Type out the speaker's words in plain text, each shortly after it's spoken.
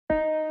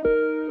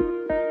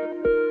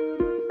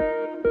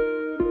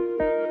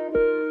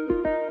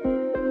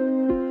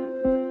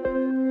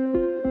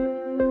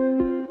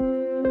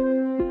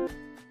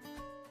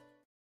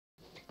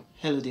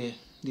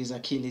This is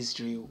Achilles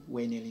drill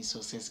where nearly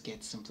success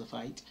gets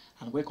simplified,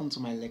 and welcome to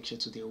my lecture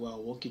today where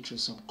I'll walk you through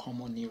some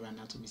common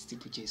neuroanatomy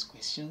steeplechase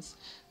questions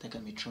that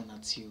can be thrown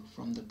at you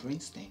from the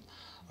brainstem.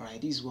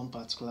 Alright, this is one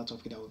particular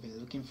topic that we've been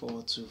looking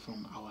forward to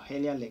from our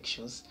earlier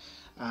lectures,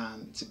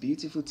 and it's a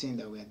beautiful thing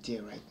that we're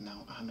there right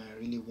now, and I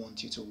really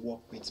want you to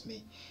walk with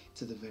me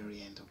to the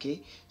very end.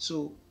 Okay,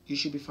 so you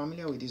should be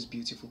familiar with this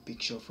beautiful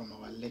picture from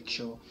our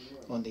lecture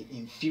on the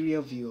inferior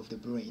view of the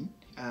brain,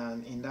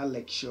 and in that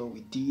lecture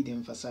we did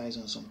emphasize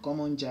on some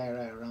common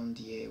gyra around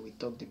here. We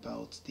talked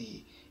about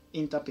the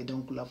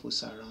interpeduncular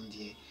fossa around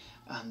here,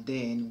 and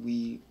then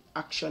we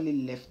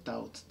actually left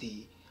out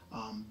the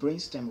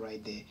brainstem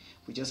right there.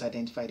 We just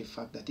identified the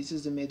fact that this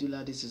is the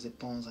medulla, this is the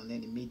pons, and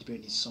then the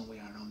midbrain is somewhere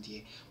around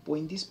here. But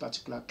in this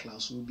particular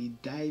class, we'll be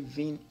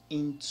diving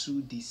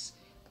into this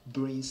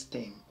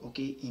brainstem,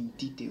 okay, in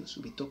details.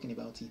 We'll be talking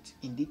about it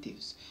in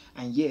details.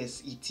 And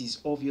yes, it is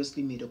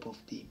obviously made up of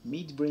the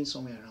midbrain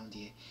somewhere around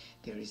here.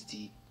 There is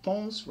the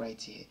pons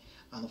right here,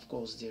 and of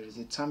course there is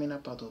a terminal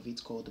part of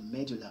it called the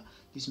medulla.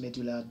 This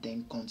medulla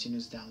then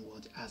continues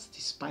downward as the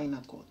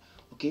spinal cord.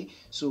 Okay,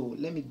 so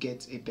let me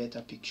get a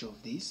better picture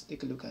of this.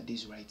 Take a look at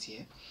this right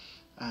here,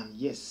 and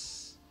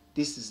yes,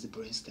 this is the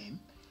brainstem.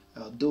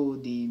 Though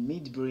the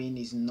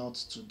midbrain is not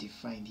too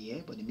defined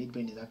here, but the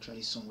midbrain is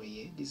actually somewhere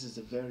here. This is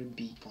the very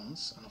big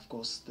pons, and of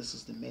course this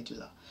is the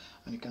medulla,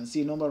 and you can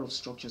see a number of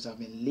structures have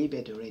been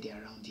labeled already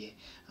around here,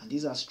 and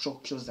these are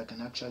structures that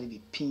can actually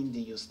be pinned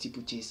in your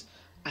steeplechase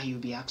and you'll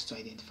be asked to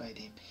identify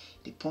them.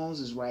 The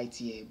pons is right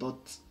here, but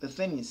the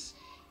thing is,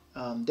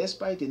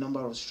 despite the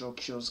number of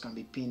structures can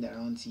be pinned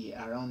around here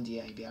and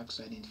you'll be asked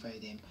to identify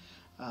them,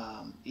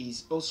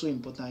 it's also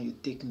important you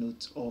take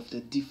note of the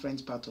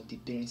different part of the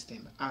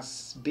brainstem.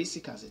 As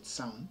basic as it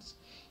sounds,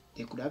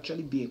 there could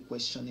actually be a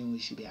question in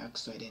which you'll be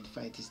asked to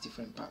identify these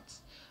different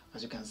parts,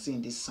 as you can see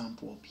in this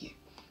sample up here.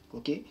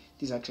 Okay,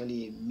 this is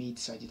actually a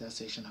mid-sagittal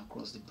section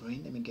across the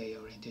brain. Let me get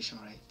your orientation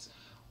right.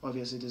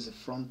 Obviously, this is the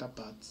frontal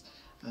part,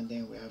 and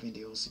then we're having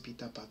the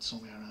occipital part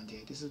somewhere around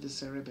here. This is the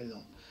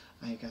cerebellum,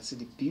 and you can see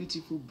the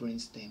beautiful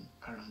brainstem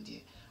around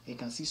here. You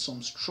can see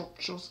some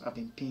structures have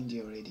been pinned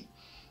here already,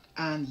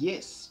 and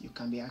yes, you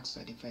can be asked to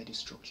identify the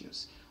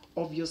structures.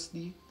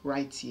 Obviously,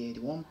 right here,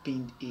 the one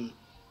pinned A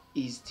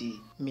is the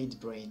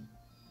midbrain,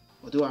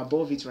 although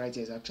above it right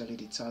here is actually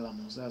the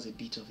thalamus. That's a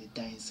bit of a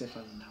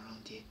diencephalon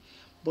around here,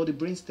 but the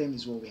brainstem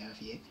is what we have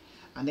here.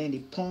 And then the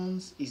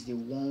pons is the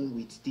one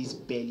with this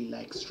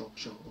belly-like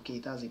structure. Okay,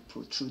 it has a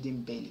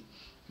protruding belly.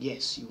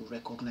 Yes, you will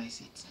recognize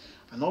it.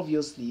 And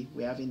obviously,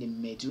 we're having the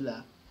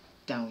medulla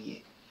down here.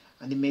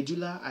 And the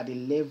medulla at the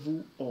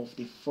level of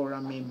the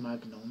foramen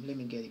magnum. Let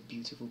me get a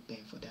beautiful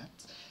pen for that.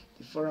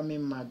 The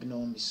foramen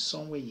magnum is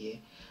somewhere here.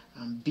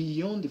 And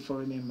beyond the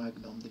foramen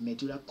magnum, the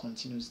medulla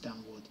continues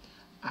downward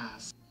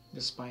as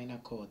the spinal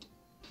cord.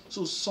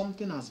 So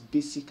something as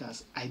basic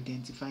as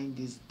identifying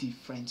these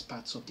different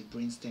parts of the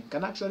brainstem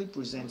can actually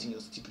present in your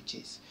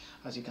steeplechase,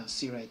 as you can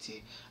see right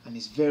here, and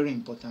it's very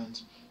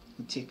important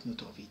to take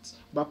note of it.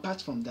 But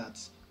apart from that,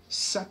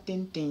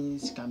 certain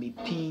things can be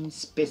pinned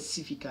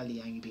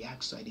specifically and you'll be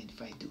asked to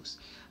identify those,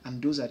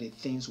 and those are the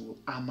things we'll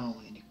hammer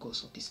on in the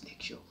course of this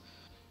lecture.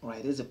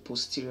 Alright, there's a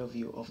posterior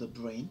view of the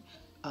brain,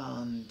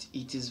 and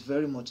it is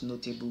very much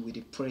notable with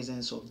the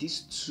presence of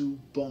these two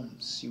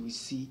bumps you will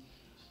see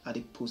at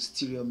the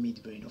posterior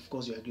midbrain. Of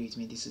course, you agree with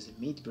me, this is the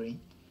midbrain,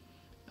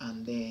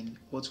 and then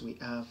what we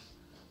have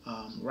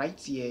right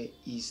here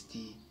is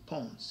the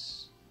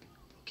pons.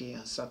 Okay,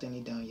 and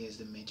certainly down here is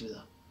the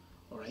medulla.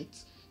 All right,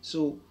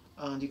 so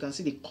and you can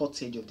see the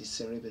cottage of the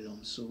cerebellum,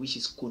 so which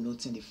is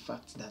connoting the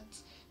fact that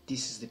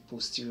this is the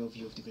posterior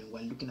view of the brain.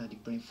 We're looking at the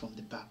brain from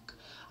the back.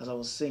 As I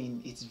was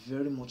saying, it's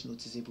very much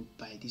noticeable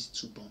by these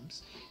two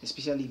bumps,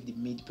 especially if the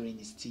midbrain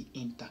is still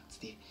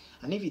intact there.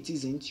 And if it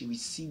isn't, you will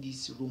see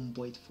this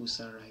rhomboid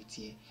fossa right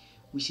here,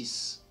 which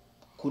is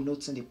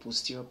connoting the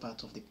posterior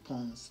part of the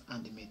pons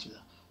and the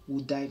medulla. We'll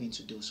dive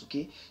into those,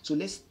 okay? So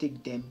let's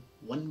take them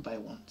one by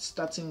one,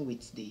 starting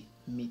with the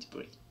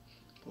midbrain,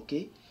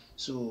 okay?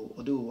 So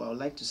although I would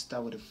like to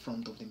start with the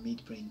front of the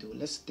midbrain though,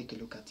 let's take a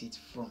look at it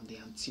from the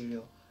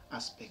anterior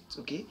aspect.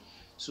 Okay,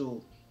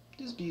 so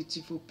this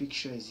beautiful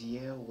picture is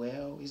here.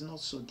 Well, it's not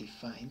so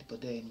defined,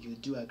 but then you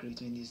do agree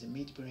with me, this is the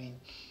midbrain,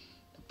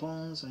 the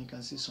pons, and you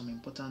can see some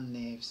important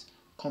nerves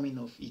coming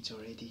off it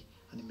already,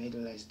 and the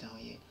medulla is down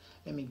here.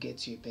 Let me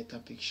get you a better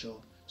picture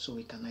so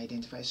we can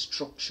identify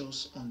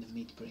structures on the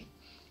midbrain.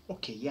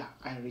 Okay, yeah,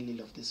 I really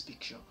love this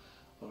picture.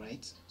 All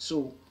right,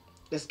 so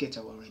let's get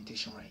our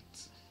orientation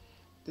right.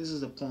 This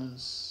is the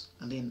pons,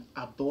 and then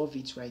above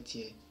it right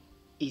here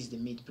is the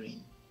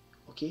midbrain.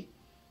 Okay,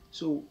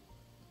 so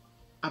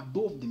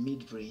above the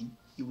midbrain,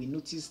 you will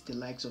notice the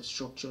likes of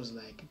structures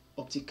like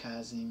optic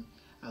chiasm,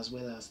 as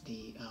well as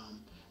the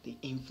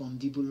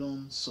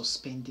infundibulum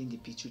suspending the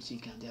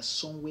pituitary gland. They are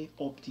somewhere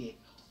up there,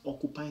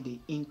 occupying the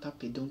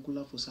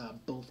interpeduncular fossa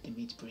above the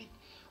midbrain.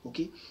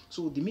 Okay,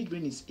 so the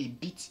midbrain is a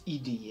bit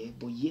hidden here,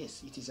 but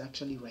yes, it is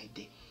actually right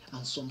there,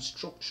 and some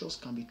structures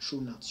can be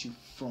thrown at you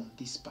from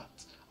this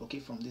part. Okay,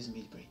 from this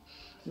midbrain.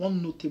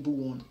 One notable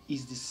one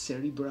is the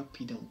cerebral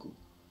peduncle.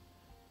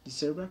 the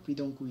cerebral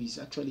peduncle is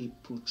actually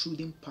a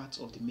protruding part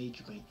of the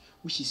midbrain,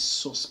 which is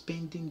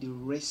suspending the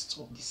rest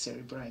of the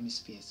cerebral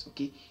hemispheres.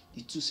 Okay,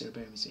 the two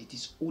cerebral hemispheres. It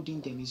is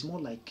holding them. It's more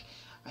like,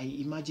 I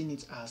imagine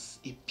it as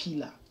a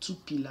pillar, two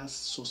pillars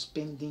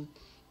suspending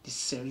the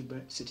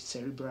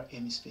cerebral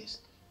hemispheres,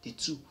 the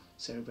two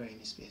cerebral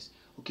hemispheres.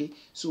 Okay,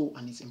 so,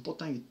 and it's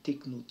important you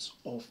take note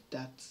of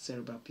that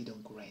cerebral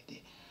peduncle right there.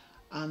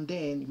 And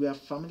then we are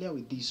familiar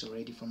with this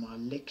already from our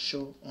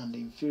lecture on the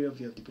inferior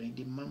view of the brain,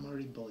 the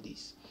mammary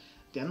bodies.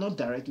 They are not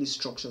directly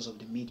structures of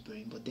the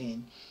midbrain, but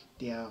then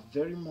they are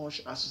very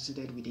much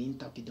associated with the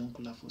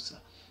interpeduncular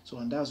fossa. So,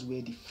 and that's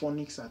where the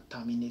phonics are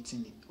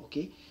terminating it.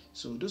 Okay,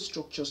 so those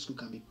structures too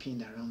can be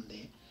pinned around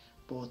there.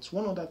 But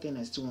one other thing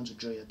I still want to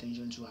draw your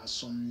attention to are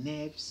some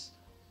nerves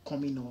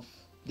coming off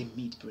the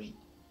midbrain.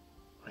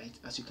 Right,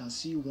 as you can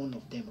see, one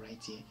of them right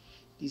here.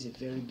 This is a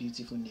very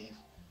beautiful nerve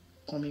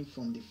coming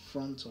from the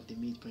front of the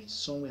midbrain,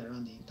 somewhere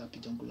around the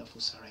interpeduncular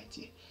fossa right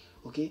here.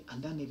 Okay,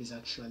 and that nerve is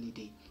actually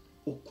the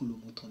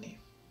oculomotor nerve.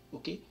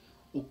 Okay,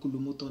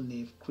 oculomotor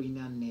nerve,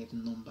 cranial nerve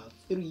number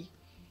 3,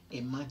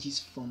 emerges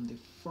from the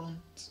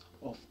front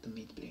of the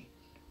midbrain.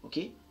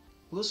 Okay,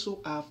 we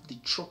also have the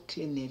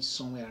trochlear nerve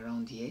somewhere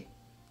around here.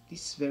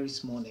 This very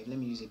small nerve, let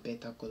me use a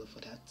better color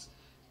for that.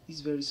 This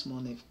very small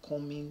nerve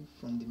coming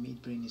from the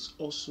midbrain is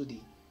also the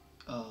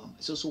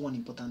it's also one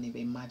important nerve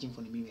emerging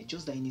from the midbrain,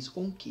 just that in its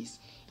own case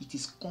it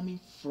is coming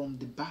from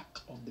the back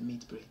of the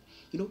midbrain.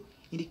 You know,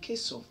 in the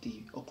case of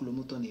the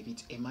oculomotor nerve,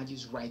 it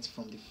emerges right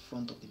from the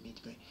front of the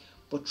midbrain,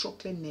 but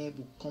trochlear nerve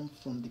will come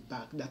from the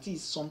back. That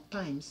is,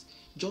 sometimes,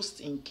 just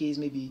in case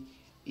maybe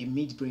a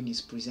midbrain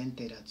is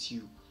presented at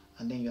you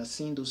and then you are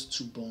seeing those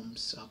two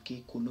bumps,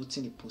 okay,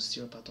 connoting the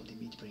posterior part of the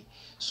midbrain,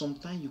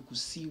 sometimes you could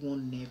see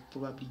one nerve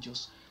probably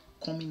just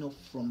coming up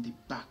from the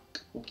back.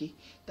 Okay,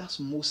 that's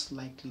most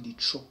likely the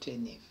trochlear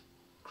nerve,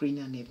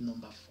 cranial nerve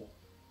number 4.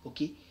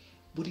 Okay,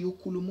 but the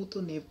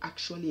oculomotor nerve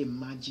actually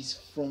emerges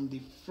from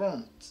the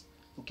front.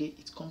 Okay,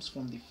 it comes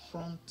from the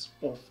front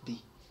of the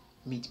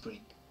midbrain.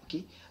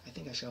 Okay, I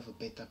think I should have a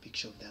better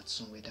picture of that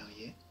somewhere down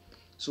here.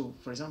 So,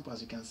 for example,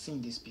 as you can see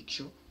in this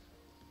picture,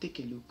 take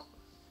a look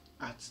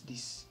at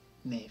this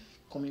nerve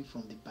coming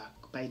from the back.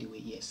 By the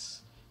way,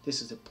 yes,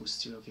 this is the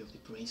posterior view of the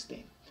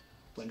brainstem.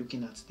 We're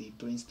looking at the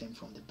brainstem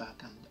from the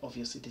back, and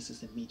obviously this is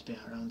the midbrain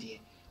around here,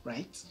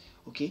 right?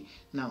 Okay,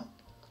 now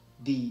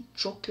the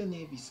trochlear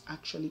nerve is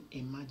actually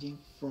emerging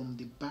from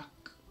the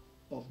back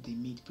of the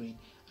midbrain,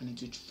 and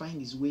it will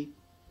find its way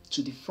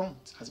to the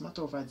front. As a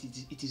matter of fact,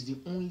 it is the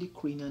only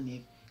cranial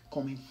nerve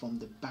coming from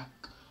the back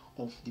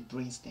of the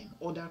brainstem.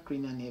 Other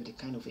cranial nerve, they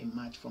kind of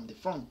emerge from the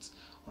front,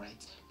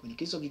 right? But in the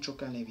case of the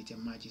trochlear nerve, it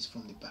emerges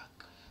from the back.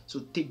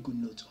 So take good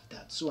note of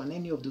that. So, and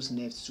any of those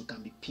nerves too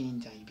can be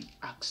pinned and you'll be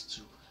asked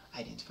to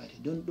identify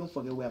it. Don't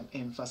forget, we are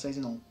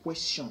emphasizing on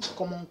questions,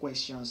 common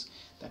questions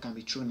that can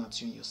be thrown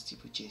at you in your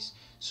steeplechase.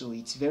 So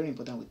it's very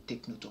important we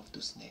take note of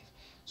those nerves.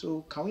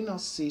 So can we now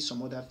say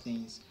some other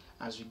things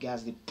as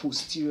regards the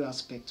posterior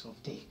aspect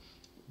of the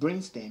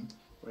brainstem?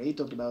 We already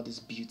talked about this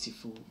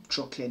beautiful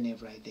trochlear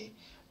nerve right there.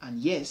 And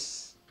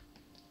yes,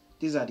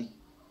 these are the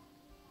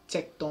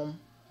tectum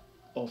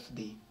of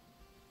the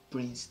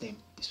brainstem,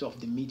 of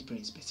the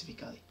midbrain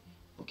specifically.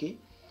 Okay,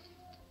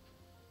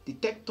 the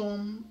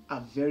tectum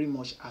are very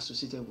much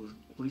associated with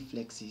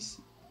reflexes.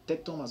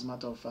 Tectum, as a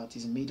matter of fact,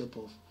 is made up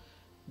of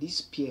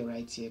this pair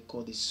right here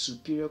called the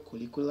superior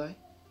colliculi,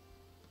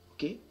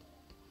 okay,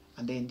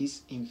 and then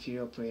this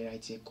inferior pair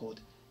right here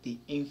called the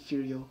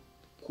inferior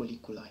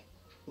colliculi.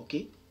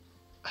 Okay,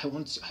 I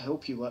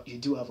hope you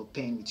do have a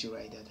pen with you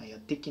right there and you're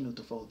taking note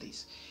of all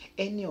this.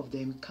 Any of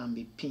them can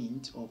be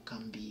pinned or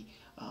can be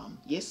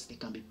yes, they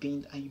can be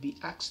pinned, and you'll be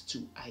asked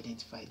to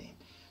identify them.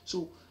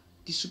 So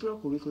the superior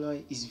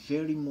colliculi is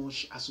very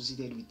much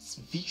associated with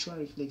visual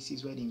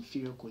reflexes, where the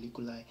inferior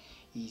colliculi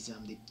is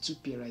the two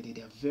pair right there.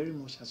 They are very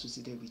much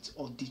associated with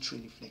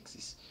auditory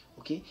reflexes.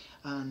 Okay,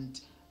 and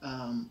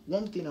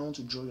one thing I want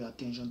to draw your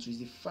attention to is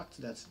the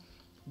fact that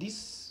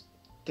this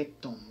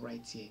tectum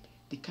right here,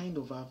 they kind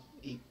of have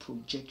a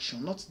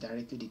projection, not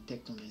directly the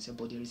tectum itself,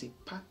 but there is a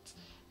part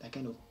that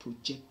kind of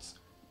projects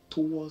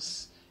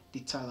towards the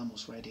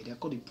thalamus right there. They are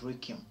called the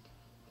brachium.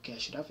 Okay, I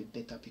should have a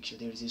better picture.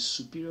 There is a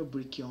superior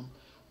brachium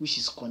which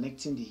is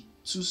connecting the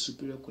two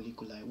superior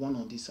colliculi, one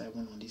on this side,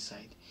 one on this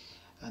side,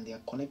 and they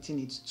are connecting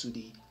it to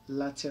the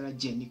lateral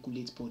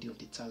geniculate body of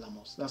the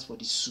thalamus. That's for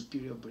the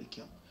superior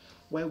brachium.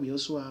 While we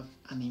also have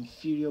an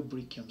inferior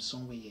brachium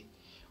somewhere here,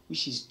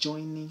 which is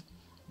joining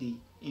the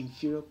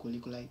inferior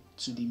colliculi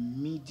to the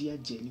medial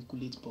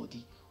geniculate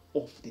body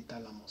of the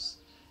thalamus.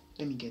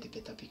 Let me get a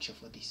better picture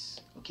for this.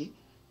 Okay,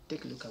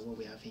 take a look at what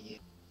we have here.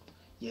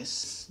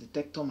 Yes, the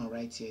tectum are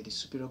right here, the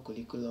superior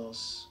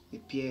colliculus, the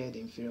pair, the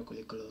inferior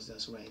colliculus,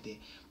 that's right there.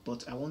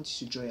 But I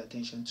want you to draw your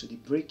attention to the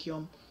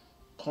brachium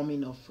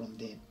coming off from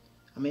them.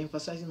 I'm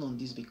emphasizing on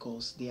this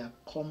because they are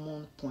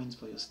common points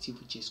for your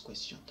steeplechase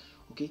question.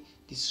 Okay,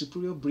 the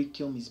superior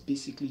brachium is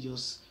basically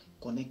just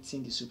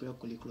connecting the superior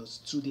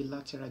colliculus to the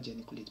lateral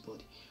geniculate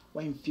body,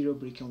 while inferior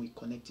brachium will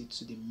connect it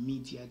to the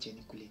medial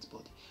geniculate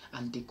body,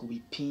 and they could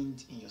be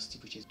pinned in your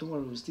steeplechase. Don't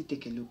worry, we'll still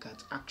take a look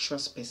at actual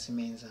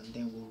specimens, and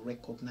then we'll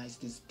recognize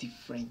these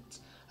different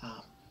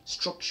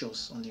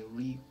structures on a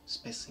real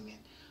specimen.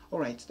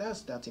 Alright,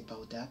 that's that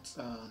about that.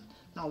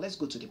 Now let's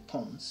go to the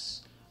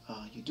pons.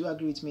 You do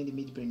agree with me, the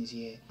midbrain is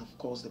here. Of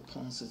course, the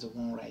pons is the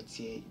one right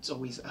here. It's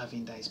always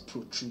having that is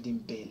protruding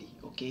belly,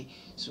 okay?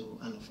 So,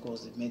 and of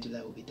course, the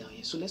medulla will be down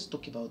here. So let's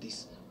talk about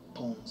this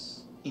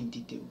pons in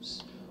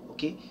details,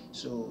 okay?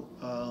 So,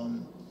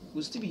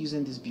 we'll still be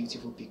using this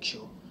beautiful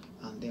picture,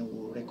 and then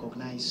we'll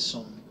recognize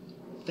some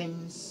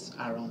things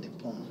around the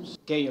pons.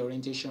 Get your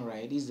orientation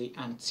right. This is the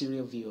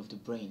anterior view of the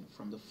brain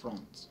from the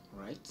front,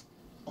 right?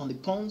 On the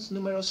pons,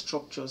 numerous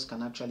structures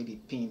can actually be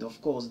pinned.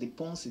 Of course, the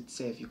pons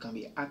itself, you can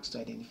be asked to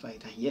identify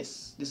it, and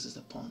yes, this is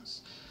the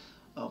pons.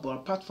 But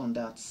apart from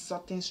that,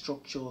 certain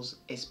structures,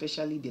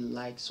 especially the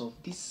likes of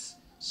this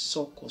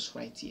sulcus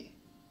right here,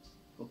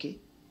 okay?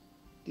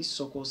 This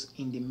sulcus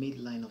in the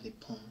midline of the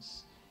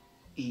pons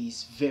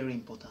is very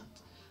important.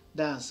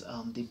 That's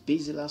the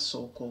basilar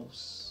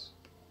sulcus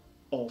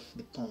of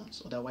the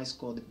pons, otherwise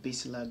called the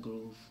basilar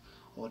groove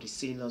or the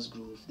sailor's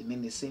groove. They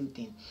mean the same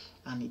thing,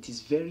 and it is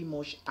very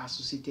much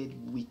associated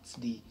with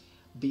the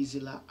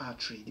basilar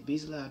artery. The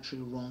basilar artery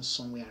runs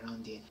somewhere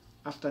around there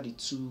after the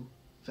two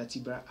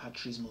vertebral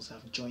arteries must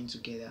have joined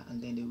together,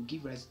 and then they will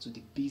give rise to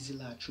the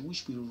basilar artery,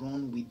 which will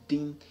run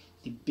within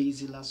the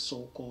basilar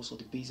sulcus or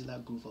the basilar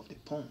groove of the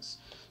pons.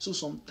 So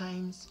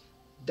sometimes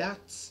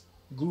that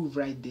groove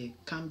right there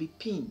can be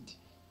pinned.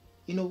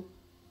 You know,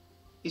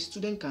 a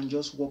student can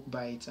just walk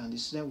by it, and the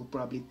student will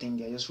probably think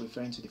they're just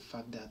referring to the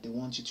fact that they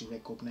want you to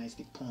recognize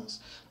the pons.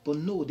 But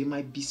no, they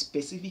might be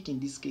specific in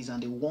this case,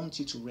 and they want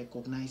you to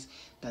recognize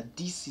that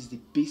this is the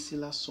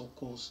basilar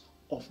sulcus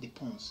of the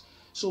pons.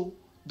 So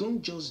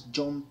don't just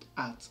jump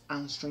at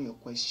answering your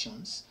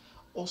questions.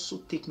 Also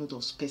take note of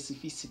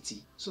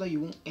specificity so that you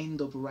won't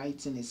end up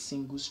writing a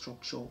single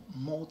structure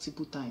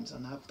multiple times,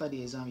 and after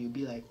the exam you'll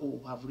be like, oh,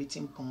 I've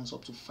written pons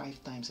up to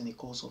 5 times in the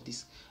course of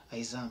this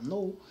exam.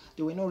 No,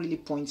 they were not really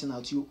pointing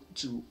out you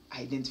to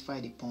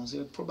identify the pons. They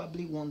were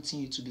probably wanting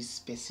you to be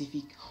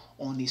specific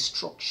on a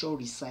structure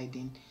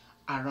residing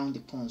around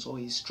the pons or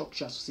a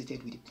structure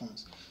associated with the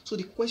pons. So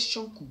the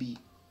question could be,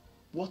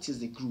 what is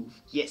the groove?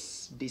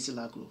 Yes,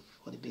 basilar groove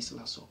or the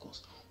basilar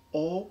sulcus.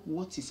 Or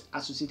what is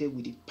associated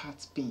with the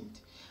part pinned,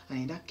 and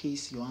in that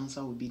case your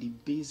answer will be the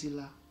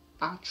basilar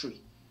artery,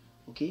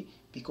 okay,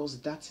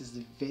 because that is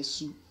the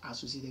vessel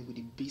associated with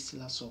the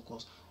basilar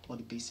sulcus or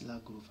the basilar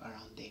groove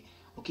around there,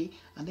 okay.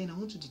 And then I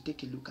want you to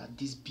take a look at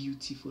this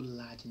beautiful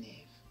large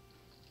nerve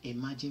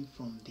emerging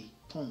from the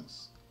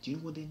pons. Do you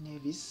know what the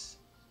nerve is?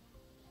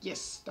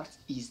 Yes, that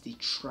is the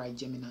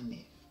trigeminal nerve,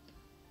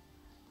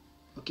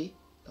 okay,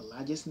 the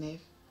largest nerve,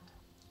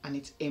 and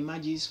it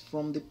emerges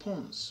from the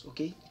pons,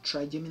 okay. The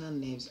trigeminal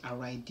nerves are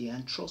right there,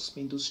 and trust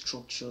me, those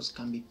structures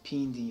can be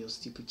pinned in your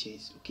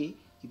steeplechase, okay.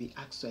 You'll be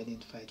asked to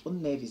identify it. What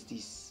nerve is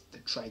this? The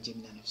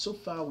trigeminal nerve. So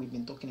far we've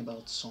been talking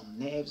about some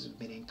nerves we've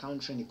been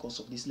encountering in the course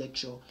of this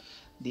lecture,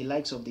 the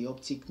likes of the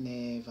optic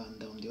nerve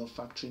and the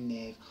olfactory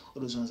nerve.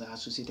 All those ones are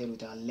associated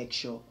with our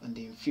lecture and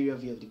the inferior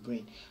view of the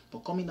brain. But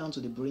coming down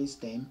to the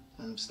brainstem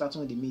and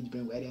starting with the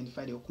midbrain, we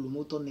identify the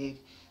oculomotor nerve,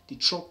 the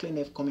trochlear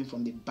nerve coming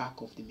from the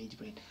back of the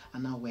midbrain,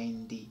 and now we're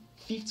in the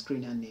 5th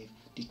cranial nerve,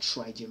 the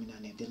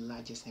trigeminal nerve, the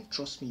largest nerve.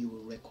 Trust me, you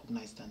will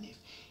recognize that nerve.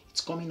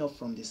 It's coming up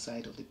from the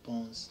side of the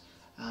pons,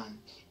 and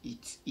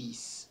it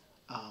is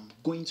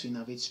going to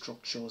innervate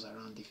structures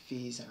around the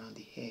face, around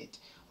the head.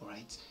 All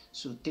right,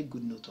 so take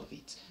good note of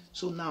it.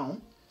 So now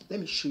let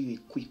me show you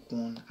a quick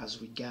one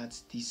as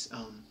regards this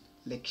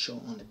lecture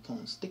on the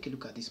pons. Take a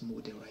look at this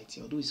model right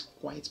here. Although it's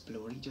quite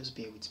blurry, just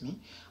bear with me.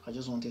 I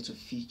just wanted to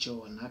feature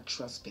an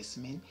actual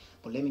specimen,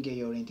 but let me get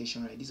your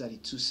orientation right. These are the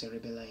 2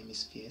 cerebellar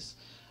hemispheres.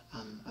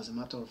 As a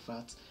matter of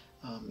fact,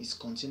 it's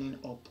continuing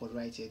upward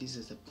right here. This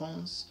is the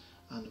pons,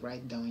 and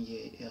right down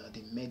here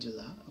the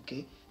medulla,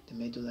 okay. The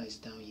medulla is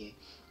down here,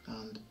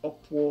 and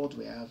upward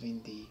we're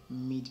having the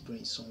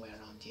midbrain somewhere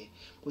around here.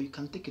 But you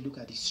can take a look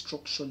at the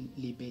structure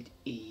labeled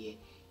A here.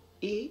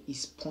 A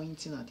is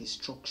pointing at a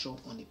structure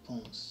on the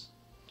pons.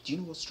 Do you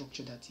know what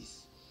structure that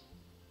is?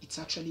 It's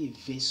actually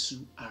a vessel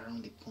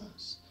around the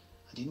pons.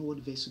 And do you know what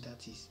vessel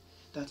that is?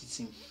 That is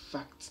in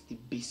fact the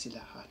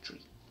basilar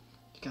artery.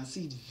 You can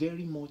see it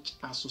very much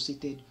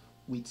associated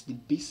with the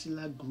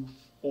basilar groove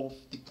of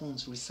the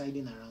pons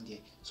residing around here.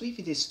 So if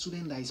it's a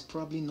student that is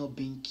probably not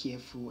being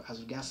careful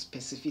as regards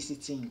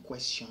specificity in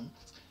question,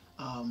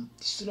 the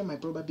student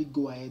might probably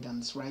go ahead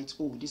and write,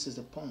 oh, this is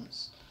the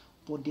pons,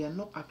 but they are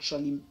not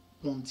actually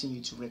wanting you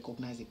to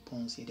recognize the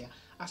pons here. They are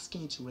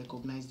asking you to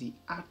recognize the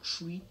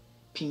artery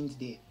pinned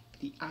there,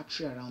 the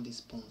artery around this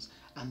pons,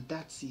 and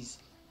that is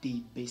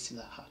the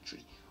basilar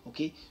artery,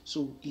 okay.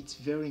 So it's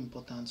very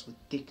important to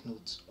take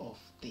note of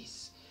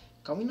this.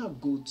 Can we now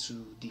go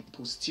to the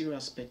posterior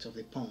aspect of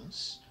the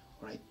pons?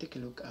 All right, take a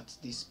look at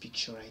this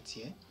picture right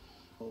here.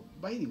 Oh,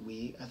 by the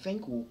way, I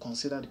think we'll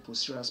consider the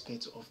posterior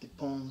aspect of the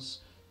pons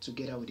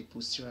together with the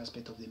posterior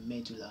aspect of the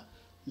medulla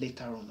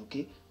later on,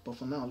 okay? But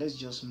for now, let's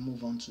just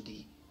move on to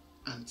the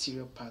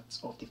anterior part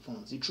of the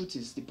pons. The truth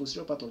is, the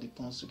posterior part of the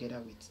pons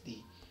together with the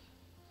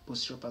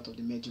posterior part of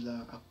the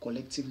medulla are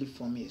collectively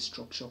forming a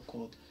structure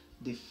called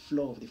the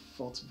floor of the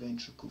fourth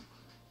ventricle,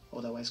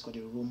 otherwise called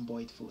the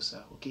rhomboid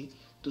fossa, okay?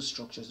 Those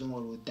structures, don't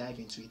worry, we'll dive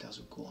into it as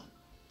we go on.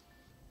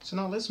 So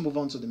now let's move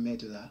on to the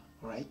medulla,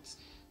 right?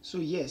 So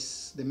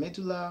yes, the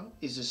medulla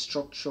is a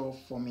structure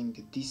forming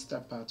the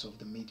distal part of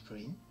the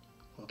midbrain,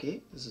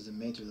 okay? This is the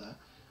medulla.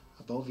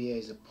 Above here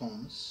is the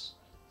pons,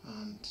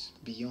 and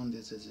beyond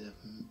this is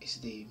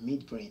the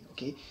midbrain,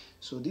 okay?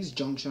 So this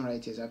junction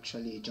right here is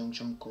actually a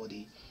junction called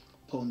the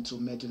Ponto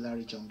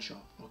medullary junction,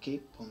 okay?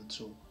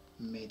 Ponto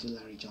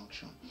medullary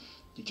junction,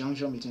 the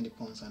junction between the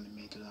pons and the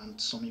medulla, and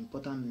some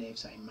important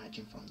nerves are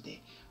emerging from there,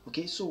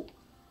 okay? So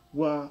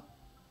we're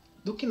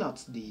looking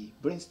at the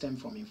brainstem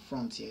from in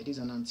front here. It is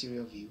an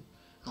anterior view.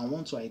 I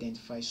want to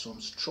identify some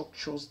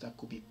structures that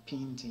could be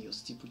pinned in your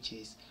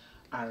steeplechase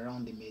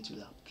around the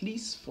medulla.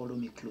 Please follow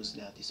me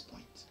closely at this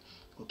point,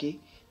 okay?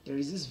 There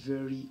is this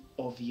very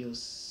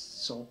obvious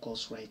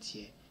sulcus right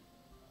here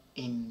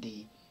in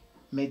the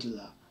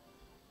medulla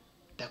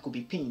that could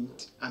be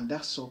pinned, and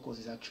that sulcus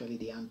is actually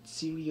the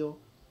anterior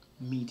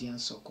median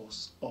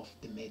sulcus of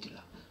the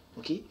medulla,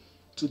 okay?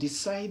 To the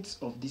sides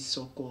of this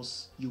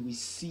sulcus, you will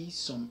see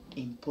some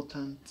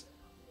important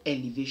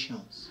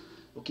elevations,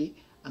 okay?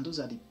 And those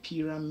are the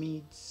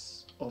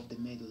pyramids of the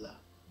medulla,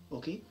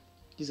 okay?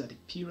 These are the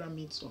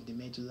pyramids of the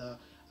medulla.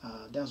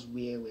 That's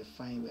where we're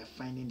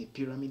finding the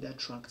pyramidal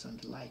tracts and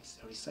the likes.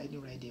 They're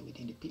residing right there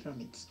within the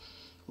pyramids,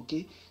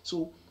 okay?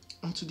 So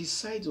onto the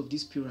sides of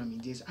this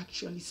pyramid, there's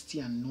actually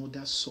still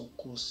another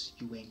sulcus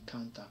you will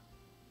encounter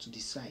to the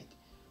side.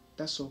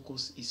 That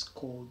sulcus is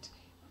called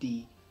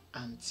the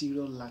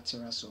anterior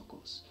lateral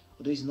sulcus.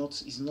 Although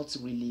it's not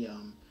really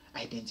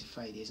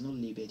identified, there's no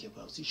labeled here,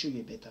 but I'll still show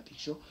you a better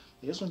picture.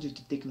 I just want you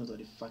to take note of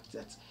the fact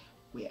that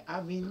we're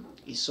having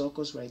a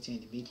sulcus right here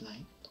in the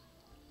midline.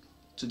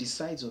 To the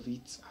sides of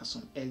it are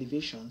some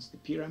elevations, the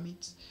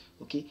pyramids,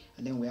 okay?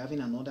 And then we're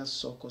having another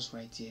sulcus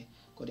right here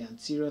called the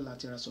anterior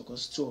lateral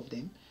sulcus, two of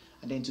them.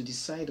 And then to the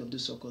side of the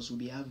sulcus, we'll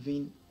be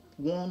having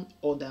one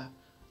other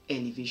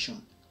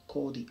elevation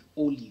called the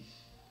olive,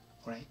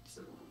 right?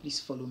 Please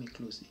follow me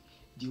closely.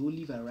 The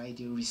olive are right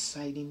there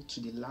residing to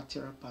the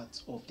lateral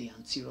part of the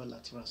anterior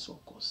lateral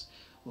sulcus,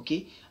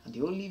 okay? And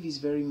the olive is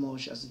very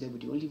much associated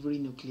with the olivary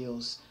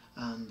nucleus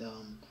and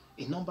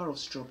a number of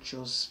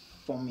structures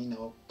forming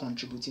or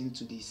contributing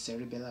to the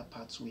cerebellar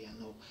pathway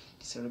and all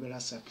the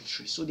cerebellar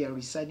circuitry. So they are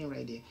residing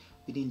right there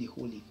within the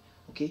olive,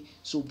 okay?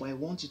 So but I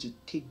want you to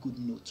take good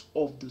note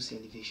of those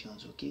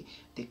elevations, okay?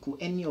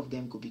 Any of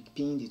them could be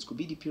pinned. It could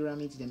be the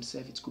pyramids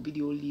themselves, it could be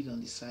the olive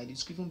on the side,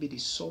 it could even be the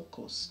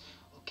sulcus,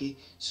 okay?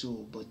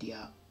 So but they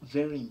are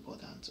very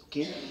important,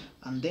 okay?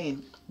 And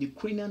then the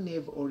cranial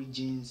nerve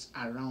origins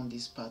around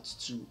this part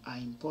too are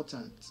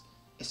important,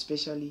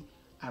 especially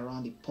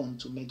around the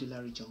Ponto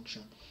medullary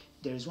junction.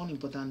 There is one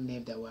important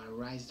nerve that will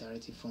arise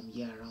directly from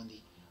here around the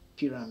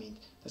pyramid.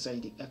 That's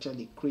actually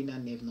the cranial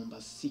nerve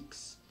number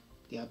 6,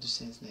 the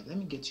abducens nerve. Let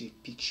me get you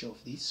a picture of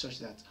this such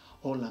that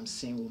all I'm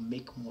saying will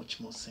make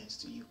much more sense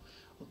to you,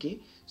 okay?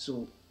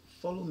 So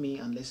follow me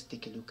and let's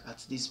take a look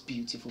at this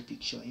beautiful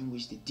picture in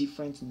which the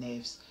different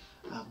nerves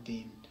have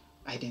been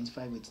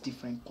identified with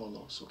different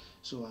colors.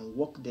 So I'll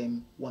walk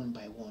them one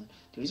by one.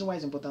 The reason why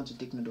it's important to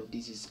take note of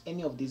this is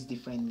any of these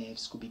different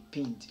nerves could be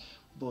pinned,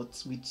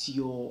 but with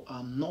your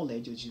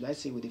knowledge, or should I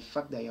say with the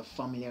fact that you're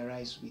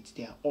familiarized with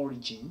their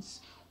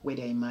origins, where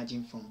they're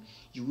emerging from,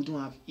 you wouldn't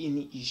have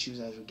any issues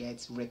as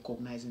regards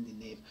recognizing the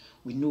nerve.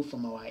 We know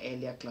from our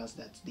earlier class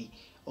that the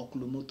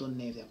oculomotor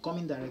nerve, they're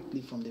coming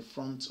directly from the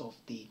front of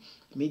the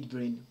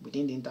midbrain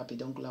within the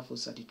interpeduncular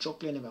fossa. The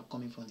trochlear nerve are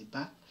coming from the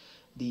back,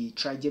 the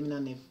trigeminal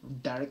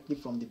nerve directly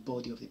from the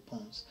body of the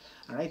pons.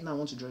 And right now I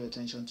want to draw your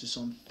attention to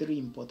some 3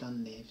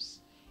 important nerves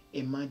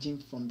emerging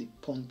from the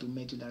Ponto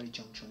medullary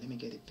junction. Let me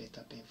get a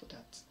better pen for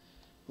that,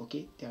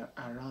 okay? There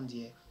are around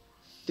here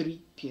 3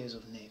 pairs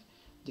of nerve.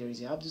 There is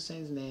the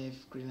abducens nerve,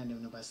 cranial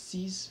nerve number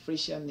 6,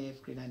 facial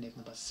nerve, cranial nerve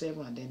number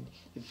 7, and then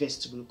the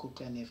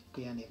vestibulocochlear nerve,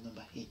 cranial nerve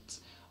number 8,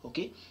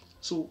 okay?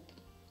 So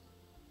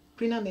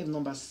cranial nerve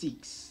number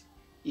 6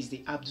 is the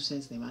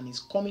abducens nerve, and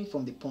it's coming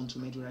from the Ponto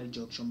medullary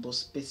junction, but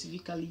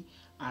specifically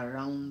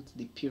around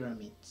the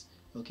pyramids,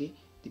 okay?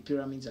 The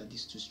pyramids are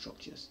these 2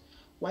 structures.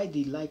 While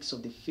the likes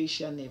of the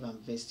facial nerve and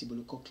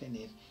vestibulocochlear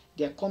nerve,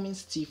 they are coming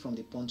still from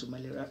the Ponto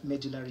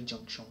medullary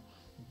junction,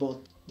 but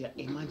they are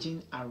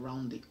emerging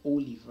around the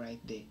olive right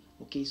there,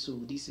 okay? So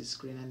this is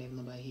cranial nerve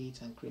number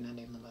 8 and cranial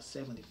nerve number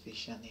 7, the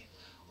facial nerve,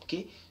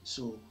 okay?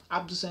 So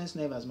abducens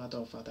nerve, as a matter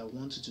of fact, I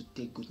want you to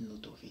take good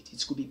note of it.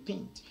 It could be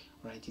pinned,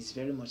 right? It's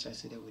very much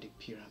associated with the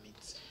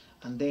pyramids.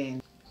 And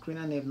then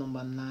cranial nerve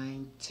number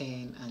 9,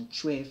 10, and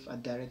 12 are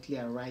directly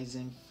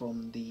arising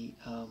from the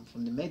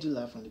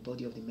medulla, from the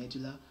body of the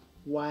medulla,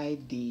 while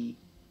the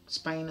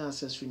spinal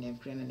accessory nerve,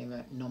 cranial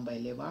nerve number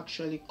 11,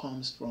 actually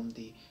comes from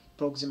the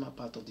proximal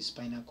part of the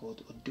spinal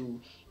cord,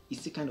 although it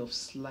still kind of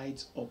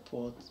slides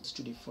upwards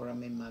to the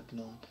foramen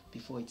magnum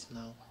before it's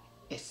now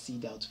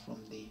exceed out from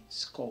the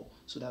skull,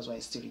 so that's why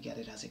it's still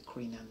regarded as a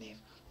cranial nerve.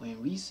 When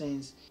in real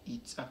sense,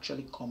 it's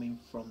actually coming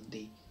from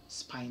the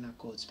spinal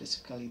cord,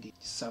 specifically the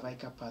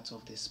cervical part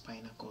of the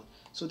spinal cord.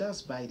 So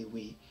that's by the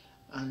way.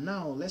 And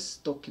now let's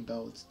talk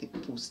about the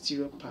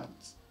posterior part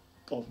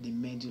of the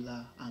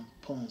medulla and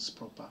pons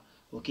proper,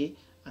 okay?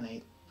 And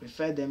I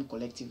refer them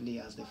collectively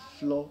as the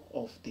floor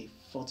of the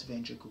fourth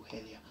ventricle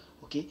earlier,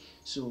 okay?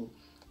 So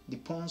the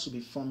pons will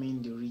be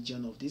forming the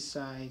region of this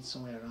side,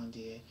 somewhere around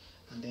here,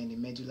 and then the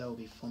medulla will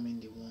be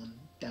forming the one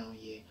down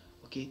here,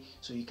 okay?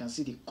 So you can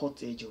see the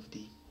cut edge of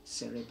the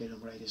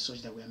cerebellum, right, is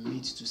such that we are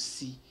made to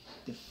see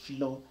the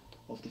floor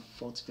of the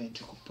fourth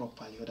ventricle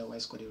properly,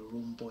 otherwise called a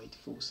rhomboid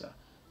fossa,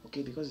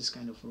 okay, because it's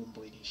kind of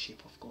rhomboid in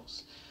shape, of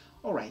course.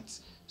 All right,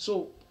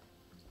 so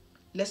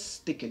let's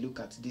take a look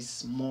at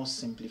this more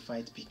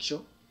simplified picture.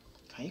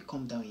 Can you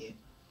come down here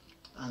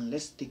and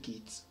let's take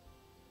it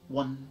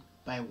one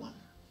by one?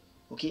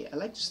 Okay, I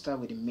like to start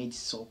with the mid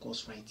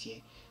sulcus right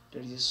here.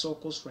 There is a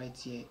sulcus right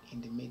here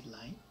in the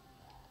midline,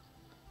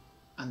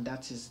 and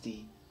that is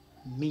the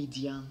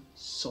median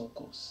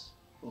sulcus.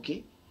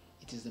 Okay,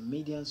 it is the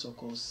median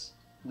sulcus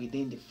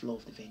within the floor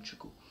of the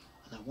ventricle,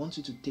 and I want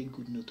you to take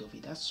good note of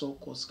it. That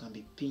sulcus can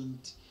be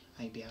pinned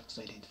and you'll be able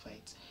to identify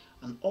it.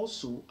 And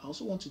also, I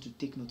also want you to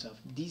take note of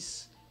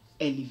this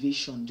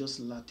elevation just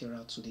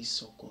lateral to this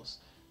sulcus.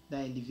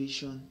 That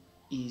elevation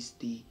is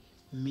the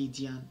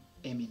median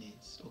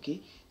eminence.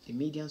 Okay, the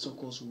median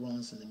sulcus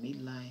runs in the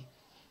midline.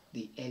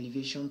 The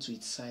elevation to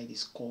its side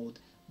is called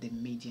the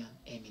median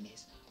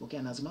eminence. Okay,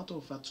 and as a matter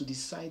of fact, to the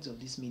sides of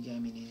this median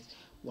eminence,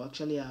 we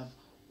actually have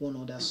one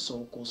other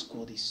sulcus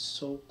called the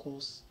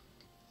sulcus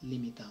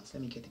limitans.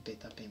 Let me get a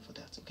better pen for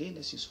that. Okay,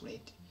 let's use red.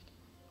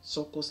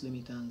 Sulcus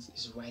limitans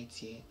is right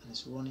here and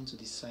it's running to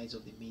the sides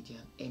of the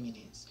median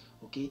eminence.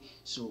 Okay,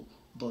 so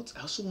but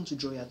I also want to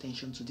draw your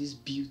attention to this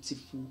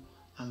beautiful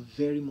and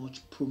very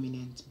much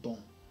prominent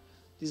bone.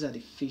 These are the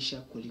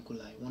facial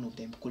colliculi, one of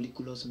them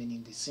colliculus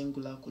meaning the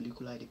singular,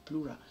 colliculi the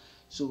plural.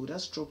 So that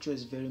structure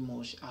is very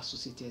much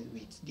associated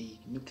with the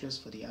nucleus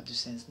for the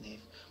abducens nerve,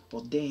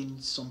 but then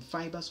some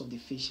fibers of the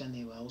facial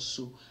nerve are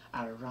also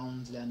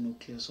around the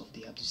nucleus of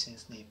the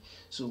abducens nerve.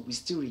 So we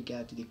still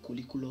regard the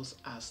colliculus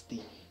as the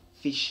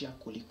facial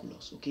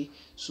colliculus, okay?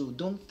 So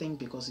don't think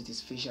because it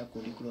is facial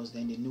colliculus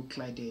then the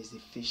nuclei there is the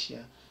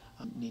facial,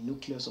 the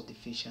nucleus of the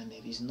facial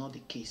nerve. Is not the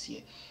case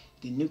here.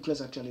 The nucleus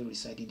actually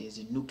residing there is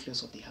the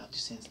nucleus of the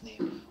abducens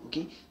nerve,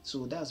 okay?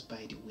 So that's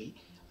by the way.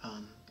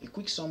 A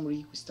quick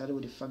summary, we started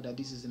with the fact that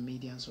this is the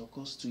median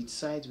sulcus. To its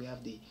side we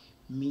have the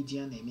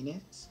median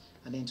eminence,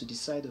 and then to the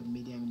side of the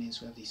median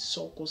eminence we have the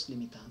sulcus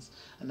limitans,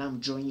 and I'm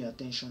drawing your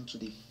attention to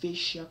the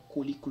facial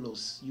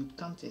colliculus. You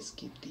can't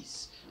escape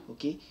this,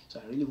 okay?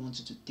 So I really want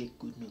you to take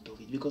good note of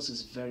it because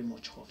it's very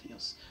much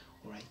obvious.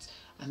 All right,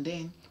 and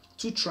then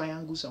two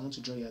triangles I want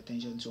to draw your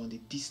attention to on the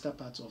distal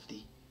part of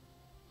the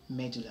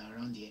medulla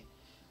around here.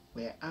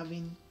 We're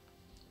having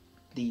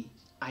the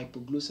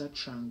hypoglossal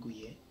triangle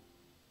here.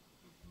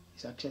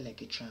 It's actually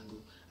like a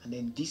triangle, and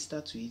then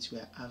distal to it we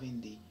are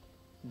having the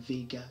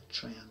vagal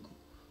triangle.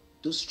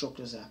 Those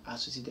structures are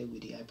associated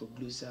with the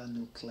hypoglossal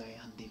nuclei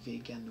and the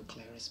vagal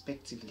nuclei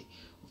respectively,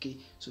 okay?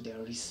 So they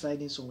are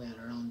residing somewhere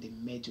around the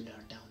medulla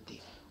down there,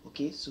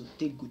 okay? So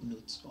take good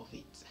notes of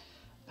it.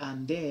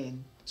 And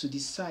then to the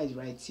side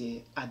right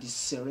here are the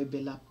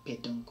cerebellar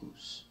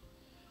peduncles.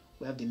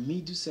 We have the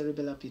middle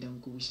cerebellar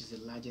peduncle, which is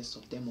the largest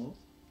of them all.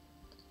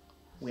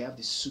 We have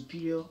the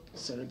superior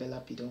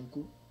cerebellar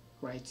peduncle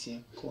right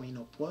here going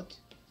upward.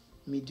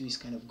 Middle is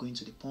kind of going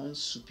to the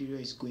pons, superior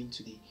is going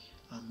to the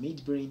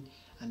midbrain,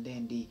 and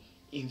then the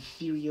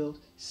inferior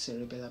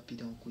cerebellar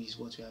peduncle is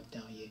what we have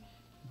down here,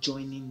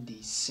 joining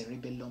the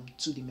cerebellum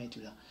to the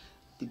medulla.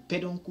 The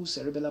peduncles,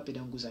 cerebellar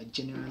peduncles, are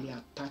generally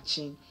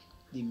attaching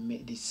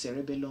the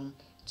cerebellum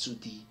to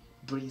the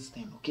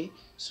brainstem, okay?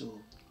 So,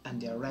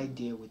 and they are right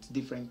there with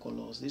different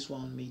colors. This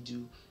one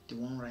middle, the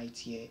one right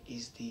here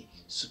is the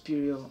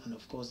superior, and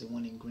of course the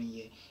one in green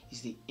here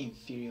is the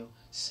inferior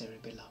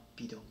cerebellar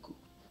peduncle.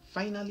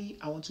 Finally,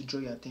 I want to draw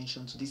your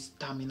attention to this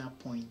terminal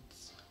point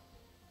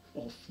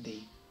of the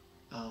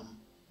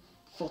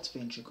fourth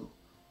ventricle.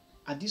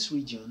 At this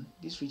region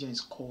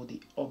is called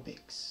the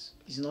obex.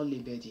 It's not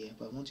labeled here,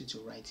 but I want you to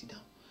write it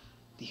down.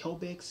 The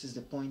obex is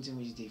the point in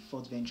which the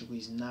fourth ventricle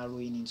is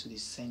narrowing into the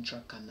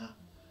central canal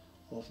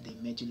of the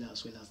medulla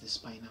as well as the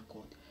spinal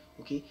cord.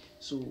 Okay,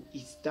 so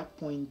it's that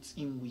point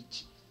in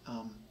which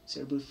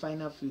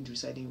cerebrospinal fluid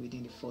residing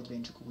within the fourth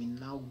ventricle will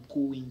now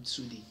go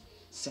into the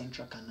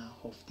central canal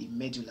of the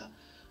medulla.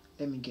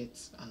 Let me get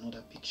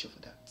another picture for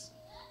that.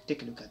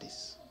 Take a look at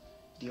this.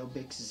 The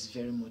obex is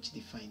very much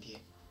defined here,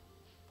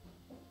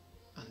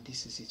 and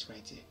this is it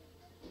right here,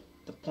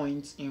 the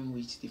point in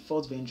which the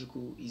fourth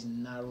ventricle is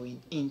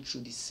narrowing into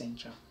the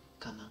central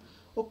canal.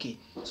 Okay,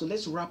 so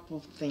let's wrap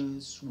up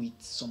things with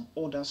some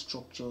other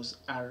structures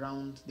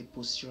around the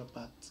posterior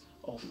part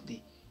of the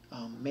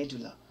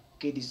medulla.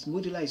 Okay, this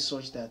medulla is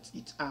such that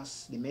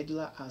the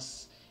medulla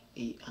has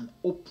an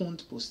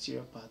opened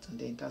posterior part, and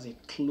then it has a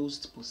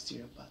closed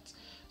posterior part.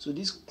 So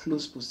this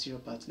closed posterior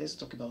part, let's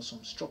talk about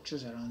some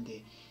structures around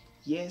there.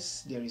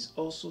 Yes, there is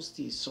also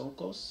still a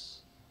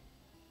sulcus.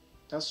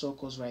 That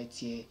sulcus right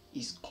here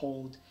is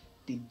called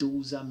the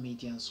dorsal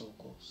median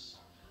sulcus.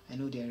 I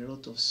know there are a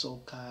lot of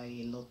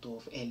sulci, a lot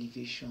of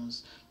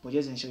elevations, but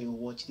just ensure you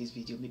watch this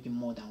video maybe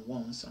more than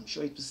once. I'm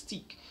sure it will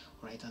stick,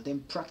 right? And then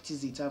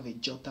practice it, have a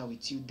jotter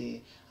with you there,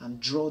 and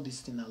draw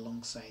this thing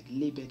alongside,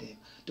 label them.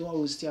 Don't worry,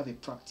 we'll still have a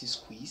practice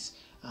quiz,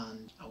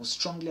 and I would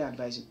strongly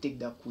advise you take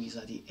that quiz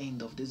at the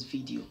end of this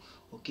video,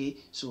 okay?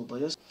 So, but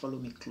just follow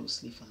me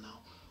closely for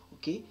now,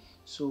 okay?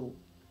 So,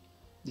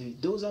 the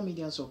dorsal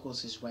median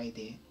sulcus is right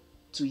there.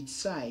 To its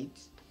side,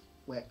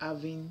 we're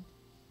having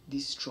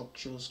these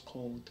structures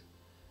called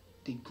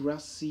the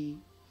grassi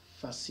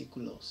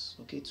fasciculus.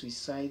 Okay, to its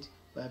side,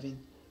 we're having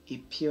a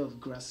pair of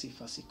grassi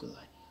fasciculi.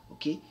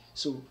 Okay,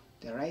 so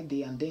they're right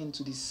there, and then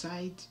to the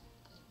side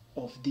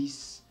of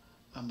this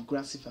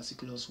grassi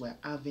fasciculus, we're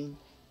having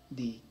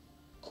the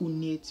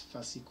cuneate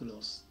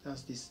fasciculus.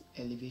 That's this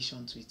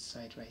elevation to its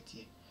side right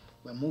here.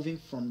 We're moving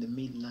from the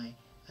midline,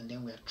 and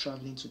then we're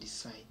traveling to the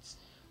sides.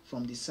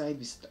 From the side,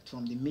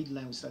 from the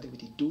midline, we started with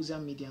the dorsal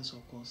median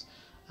sulcus,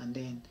 and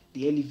then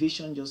the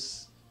elevation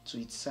just to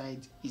its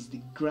side is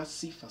the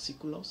grassi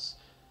fasciculus,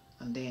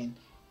 and then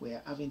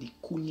we're having the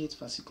cuneate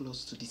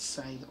fasciculus to the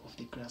side of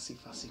the grassi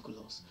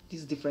fasciculus.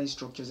 These different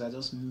structures are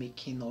just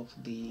making up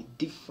the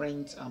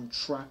different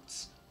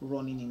tracts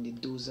running in the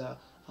dorsal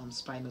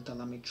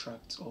spinothalamic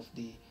tract of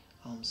the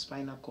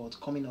spinal cord,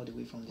 coming all the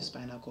way from the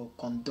spinal cord,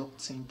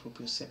 conducting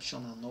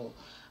proprioception and all,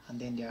 and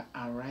then they are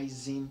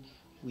arising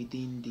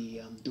within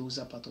the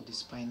dorsal part of the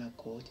spinal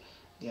cord.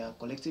 They are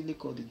collectively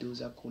called the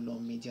dorsal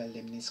column medial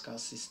lemniscal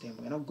system.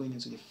 We're not going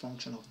into the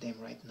function of them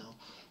right now.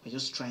 We're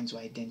just trying to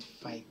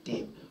identify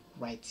them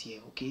right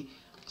here, okay?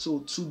 So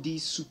to the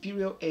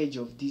superior edge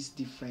of these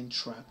different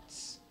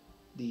tracts,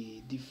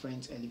 the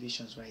different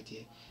elevations right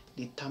here,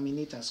 they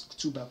terminate as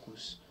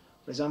tubercles.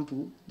 For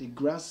example, the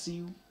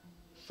grassi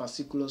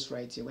fasciculus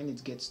right here, when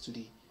it gets to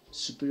the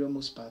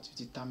superiormost part,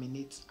 it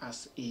terminates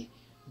as a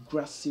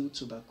gracile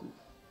tubercle,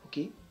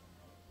 okay?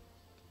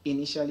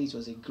 Initially it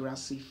was a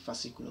grassi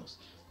fasciculus,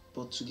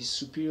 but to the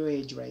superior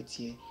edge right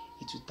here,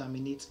 it will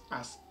terminate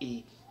as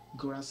a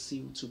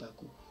gracile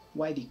tubercle.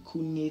 While the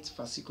cuneate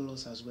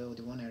fasciculus as well,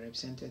 the one I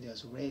represented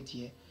as red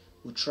here,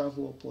 will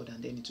travel upward,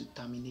 and then it will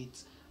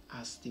terminate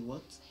as the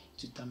what?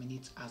 It will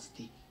terminate as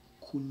the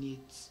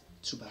cuneate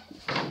tubercle.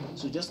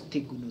 So just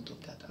take good note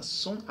of that.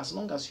 As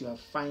long as you are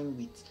fine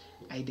with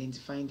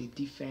identifying the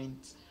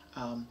different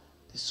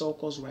the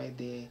sulcus right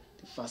there,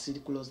 the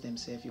fasciculus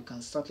themselves, you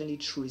can certainly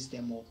trace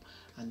them up,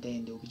 and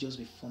then they will just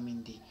be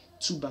forming the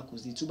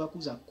tubercles. The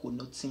tubercles are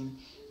connoting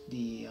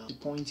the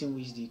point in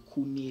which the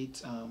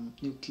cuneate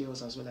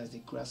nucleus as well as the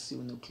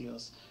gracile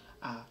nucleus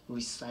are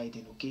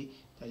residing, okay?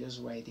 They're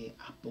just right there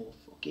above,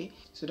 okay?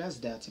 So that's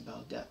that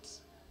about that.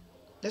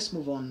 Let's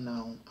move on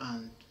now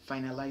and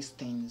finalize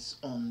things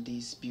on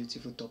this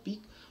beautiful topic.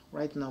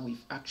 Right now,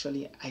 we've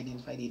actually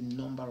identified a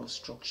number of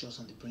structures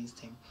on the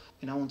brainstem,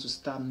 and I want to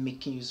start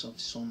making use of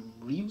some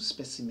real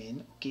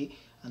specimen, okay?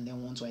 And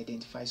then want to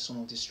identify some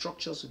of the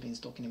structures we've been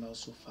talking about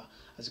so far.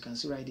 As you can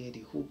see right there,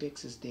 the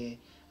obex is there,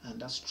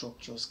 and that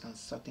structures can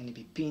certainly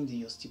be pinned in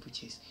your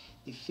steeplechase.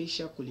 The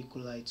facial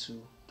colliculi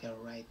too, they're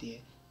right there,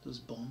 those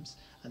bombs.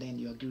 And then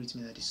you agree with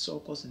me that the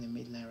sulcus in the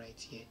midline right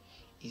here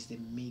is the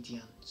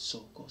median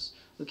sulcus.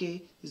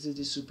 Okay, this is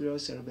the superior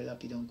cerebellar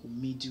peduncle,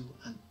 middle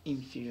and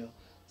inferior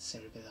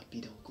cerebellar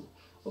peduncle.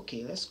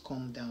 Okay, let's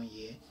come down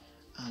here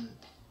and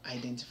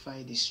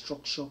identify the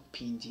structure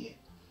pinned here.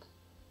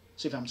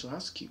 So if I'm to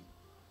ask you,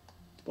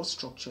 what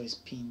structure is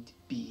pinned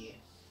B here?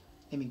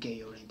 Let me get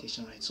your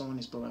orientation right. Someone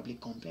is probably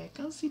comparing, I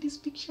can't see this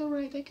picture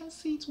right, I can't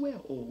see it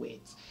well. Oh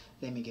wait,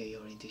 let me get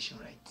your orientation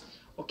right.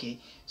 Okay,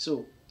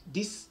 so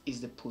this is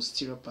the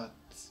posterior part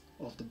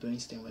of the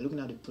brainstem. We're looking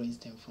at the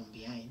brainstem from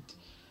behind.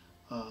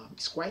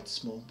 It's quite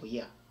small, but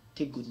yeah,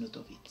 take good note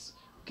of it.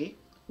 Okay,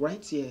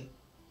 right here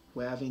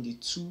we're having the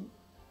two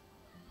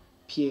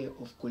pair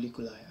of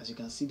colliculi. As you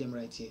can see them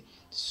right here,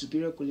 the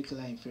superior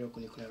colliculi, inferior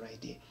colliculi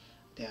right there.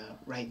 They are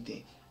right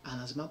there. And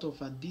as a matter of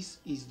fact, this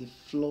is the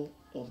floor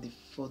of the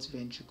fourth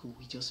ventricle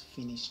we just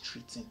finished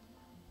treating,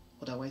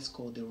 otherwise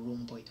called the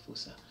rhomboid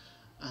fossa.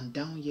 And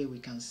down here we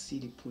can see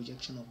the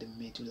projection of the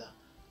medulla.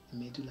 The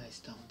medulla is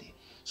down there.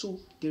 So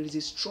there is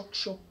a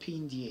structure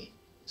pinned here.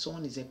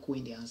 Someone is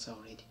echoing the answer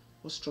already.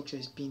 What structure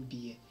is pinned B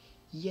here?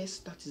 Yes,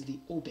 that is the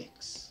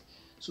obex.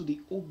 So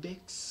the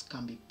obex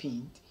can be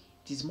pinned.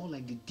 It is more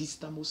like the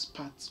distalmost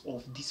part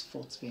of this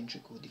fourth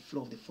ventricle, the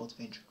floor of the fourth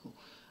ventricle.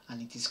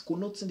 And it is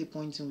connoting the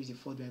point in which the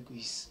fourth ventricle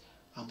is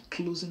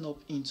closing up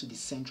into the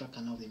central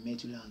canal of the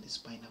medulla and the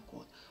spinal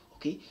cord.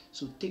 Okay,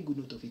 so take good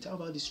note of it. How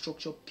about the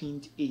structure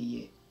pinned A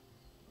here?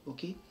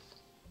 Okay,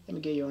 let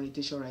me get your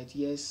orientation right.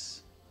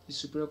 Yes, the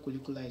superior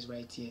colliculi is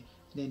right here,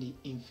 then the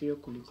inferior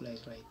colliculi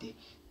is right there.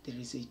 There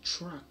is a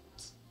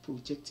tract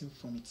projecting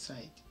from its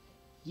side.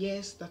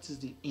 Yes, that is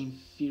the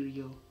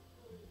inferior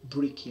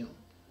brachium.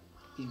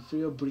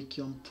 inferior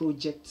brachium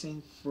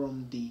projecting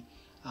from the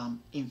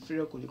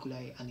inferior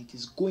colliculi, and it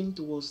is going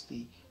towards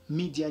the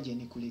medial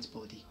geniculate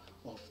body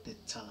of the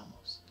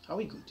thalamus. Are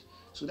we good?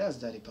 So that's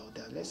that about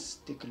that. Let's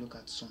take a look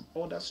at some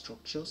other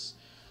structures.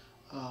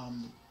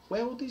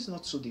 Well, this is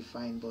not so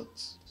defined, but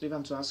so if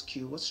I'm to ask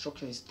you, what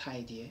structure is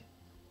tied here?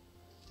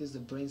 This is the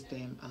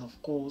brainstem, and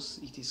of course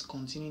it is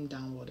continuing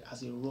downward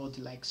as a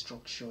rod-like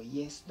structure.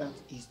 Yes, that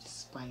is the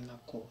spinal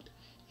cord.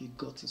 You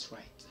got it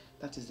right.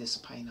 That is the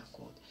spinal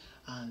cord,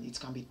 and it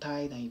can be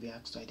tied, and you'll be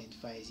asked to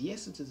identify it.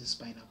 Yes, it is the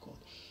spinal cord.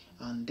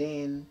 And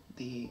then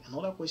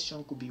another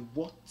question could be,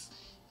 what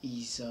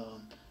is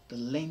the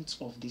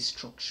length of this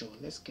structure?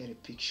 Let's get a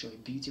picture, a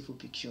beautiful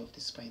picture of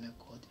the spinal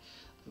cord.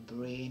 The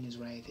brain is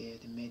right there.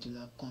 The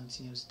medulla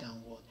continues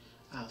downward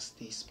as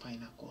the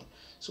spinal cord.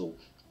 So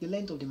the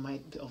length of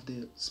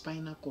the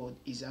spinal cord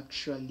is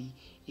actually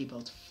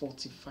about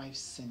 45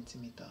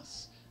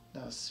 centimeters.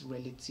 That's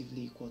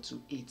relatively equal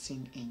to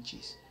 18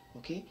 inches.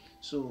 Okay,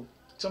 so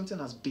something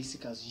as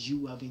basic as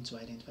you having to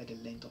identify the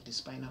length of the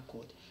spinal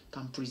cord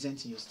can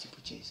present in your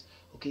steeplechase.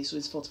 Okay, so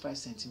it's 45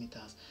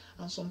 centimeters.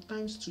 And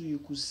sometimes too, you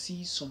could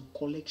see some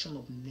collection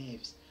of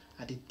nerves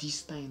at the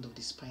distal end of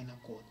the spinal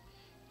cord.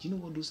 Do you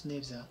know what those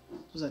nerves are?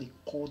 Those are the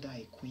cauda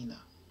equina.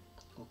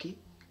 Okay,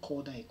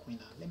 cauda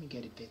equina. Let me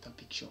get a better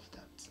picture of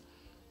that.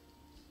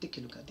 Take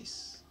a look at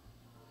this.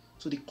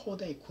 So the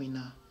cauda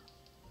equina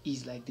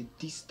is like the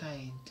distal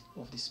end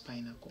of the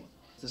spinal cord.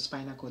 The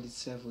spinal cord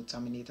itself will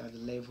terminate at the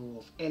level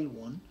of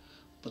L1,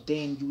 but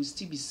then you will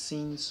still be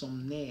seeing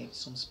some nerves,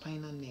 some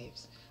spinal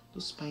nerves.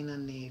 Those spinal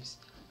nerves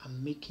are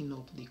making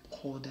up the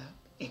cauda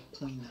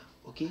equina.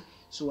 Okay,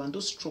 so and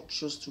those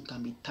structures too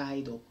can be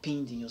tied or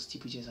pinned in your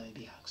steeplechase and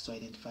be asked to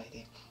identify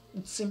them.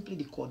 It's simply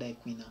the cauda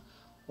equina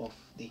of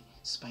the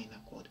spinal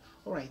cord.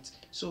 Alright,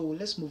 so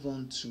let's move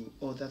on to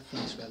other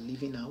things we are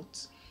leaving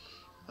out.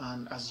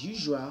 And as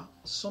usual,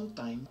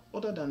 sometimes,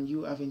 other than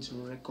you having to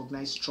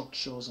recognize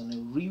structures on a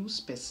real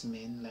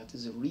specimen, like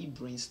this is a real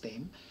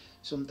brainstem,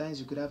 sometimes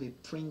you could have a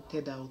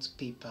printed out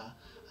paper,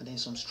 and then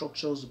some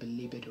structures will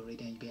be labeled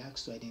already, and you'll be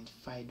asked to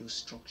identify those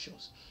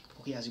structures.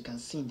 Okay, as you can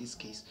see in this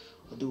case,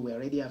 although we're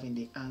already having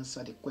the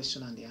answer, the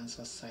question and the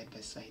answer side by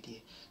side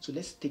here. So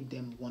let's take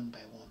them one by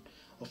one.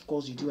 Of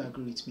course, you do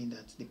agree with me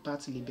that the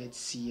part labeled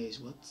C here is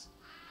what?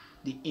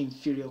 The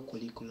inferior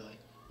colliculi.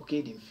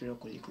 Okay, the inferior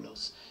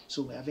colliculus.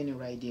 So we're having it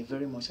right there,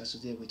 very much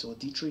associated with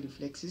auditory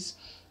reflexes.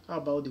 How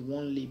about the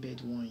one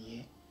labeled one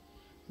here?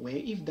 Where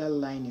if that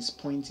line is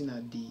pointing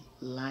at the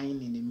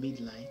line in the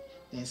midline,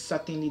 then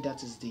certainly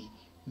that is the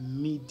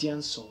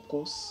median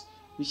sulcus,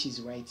 which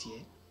is right here.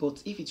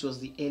 But if it was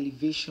the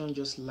elevation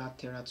just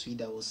lateral to it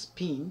that was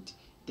pinned,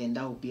 then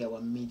that would be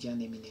our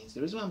median eminence.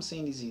 The reason why I'm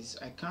saying this is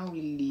I can't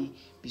really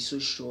be so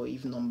sure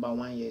if number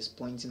one here is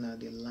pointing at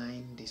the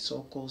line, the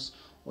sulcus,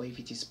 or if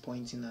it is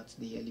pointing at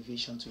the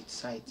elevation to its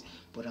side.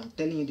 But I'm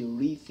telling you the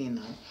real thing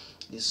now.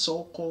 The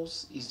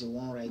sulcus is the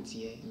one right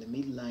here in the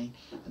midline,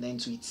 and then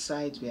to its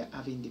side we are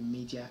having the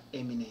medial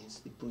eminence,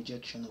 the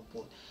projection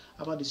upward.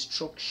 How about the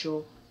structure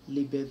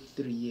labeled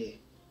 3 here?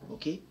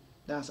 Okay,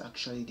 that's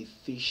actually the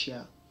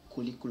facial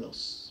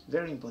colliculus.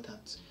 Very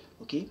important.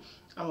 Okay,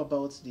 how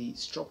about the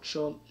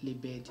structure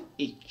labeled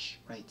H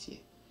right here?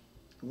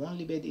 The one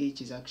labeled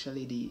H is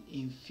actually the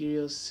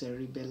inferior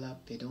cerebellar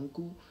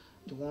peduncle.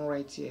 The one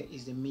right here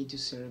is the medial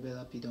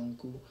cerebellar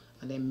peduncle,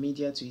 and then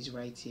medial to it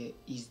right here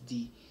is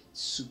the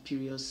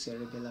superior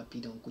cerebellar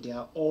peduncle. They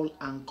are all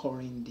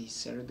anchoring the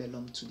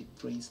cerebellum to the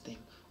brainstem.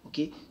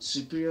 Okay,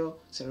 superior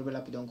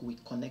cerebellar peduncle will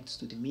connect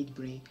to the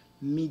midbrain,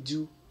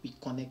 middle will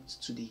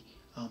connect to the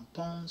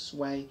Pons,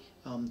 while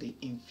the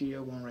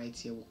inferior one right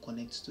here will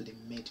connect to the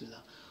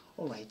medulla.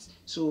 Alright,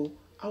 so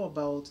how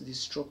about the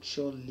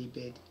structure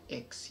labeled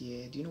X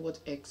here? Do you know what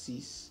X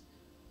is?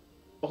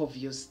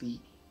 Obviously,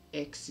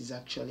 X is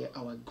actually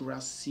our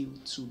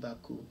gracile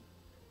tubercle.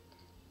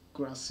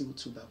 Gracile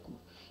tubercle.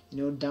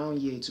 You know, down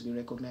here to be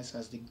recognized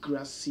as the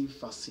gracile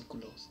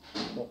fasciculus,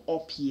 or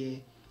up here,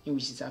 in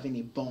which it's having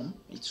a bump,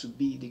 it will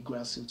be the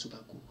gracile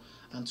tubercle,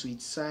 and to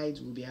its side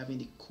we'll be having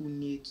the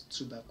cuneate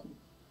tubercle.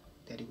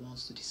 They're the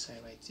ones to decide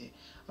right here.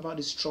 About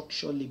the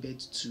structure labeled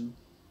 2,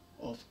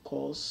 of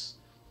course,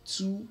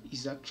 2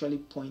 is actually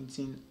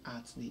pointing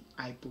at the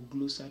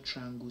hypoglossal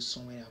triangle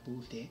somewhere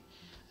above there,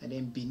 and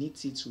then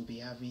beneath it we'll be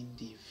having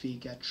the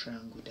vagal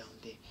triangle down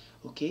there.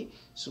 Okay,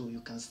 so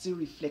you can still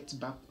reflect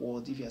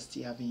backward if you're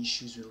still having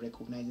issues with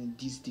recognizing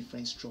these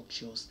different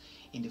structures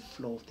in the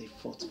floor of the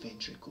fourth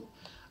ventricle.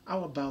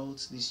 How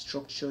about the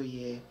structure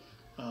here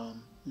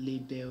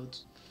labeled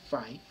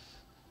 5?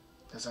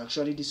 That's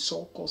actually the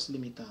sulcus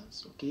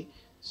limitans. Okay,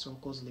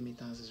 sulcus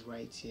limitans is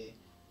right here.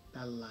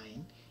 That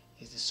line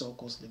is the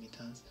sulcus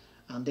limitans,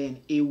 and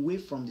then away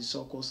from the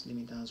sulcus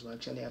limitans we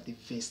actually have the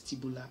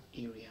vestibular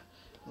area.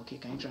 Okay,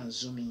 can you try and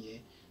zoom in here?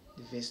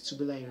 The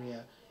vestibular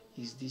area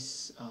is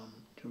this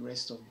the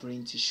rest of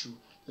brain tissue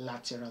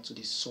lateral to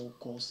the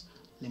sulcus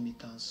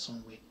limitans,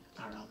 somewhere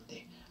around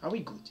there. Are we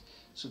good?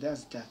 So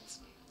that's that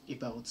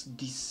about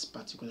this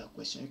particular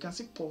question. You can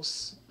see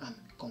pause and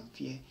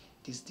compare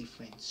these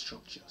different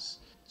structures.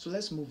 So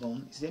let's move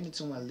on. Is there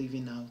anything we're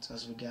leaving out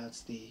as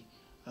regards the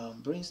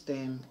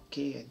brainstem?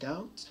 Okay, I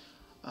doubt.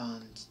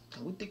 And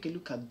can we take a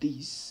look at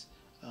this?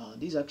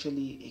 This is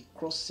actually a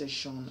cross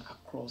section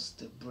across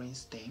the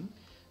brainstem.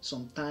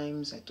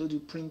 Sometimes I told you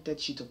printed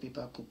sheet of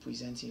paper could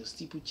present in your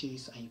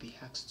steeplechase and you'll be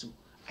asked to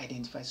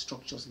identify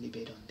structures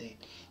labeled on them.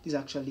 This is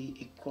actually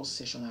a cross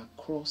section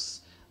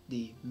across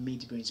the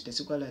midbrain,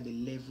 specifically at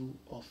the level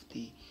of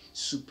the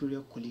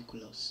superior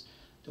colliculus.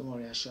 Don't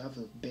worry, I should have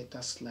a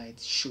better slide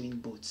showing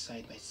both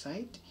side by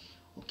side.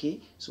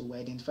 Okay, so we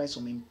identify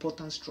some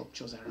important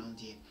structures around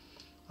here.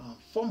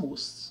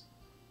 Foremost,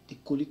 the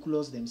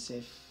colliculus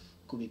themselves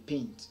could be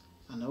pinned,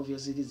 and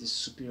obviously this is the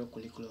superior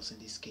colliculus in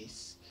this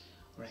case,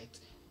 right?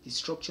 The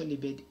structure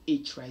labeled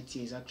H right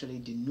here is actually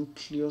the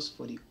nucleus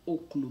for the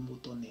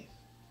oculomotor nerve.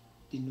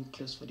 The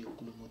nucleus for the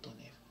oculomotor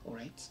nerve,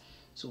 alright?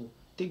 So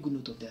take good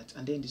note of that.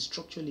 And then the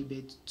structure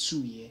labeled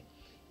 2 here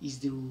is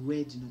the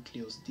red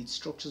nucleus, the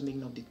structures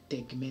making up the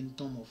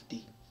tegmentum of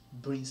the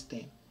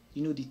brainstem.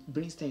 You know, the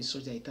brainstem is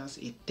such that it has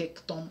a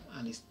tectum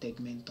and a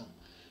tegmentum.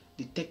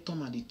 The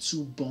tectum are the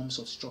two bombs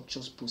of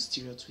structures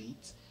posterior to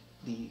it,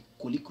 the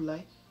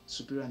colliculi,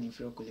 superior and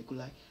inferior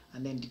colliculi,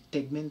 and then the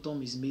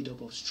tegmentum is made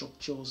up of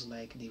structures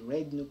like the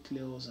red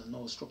nucleus and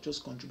all structures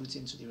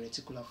contributing to the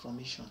reticular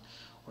formation,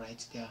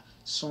 right? They are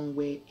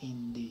somewhere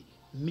in the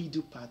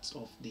middle parts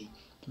of the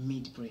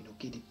midbrain,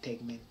 okay, the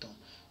tegmentum.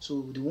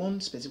 So the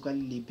one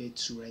specifically labeled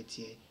 2 right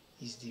here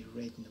is the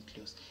red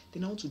nucleus.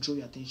 Then I want to draw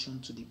your attention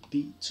to the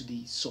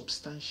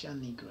substantia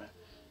nigra.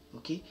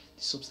 Okay,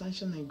 the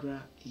substantia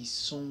nigra is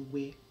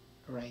somewhere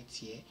right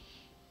here.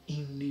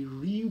 In the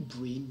real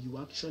brain, you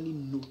actually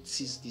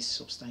notice this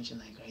substantia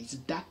nigra. It's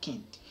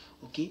darkened,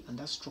 okay, and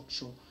that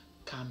structure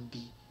can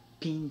be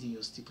pinned in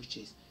your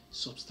steeplechase.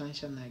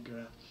 Substantia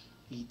nigra,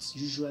 it's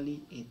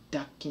usually a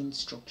darkened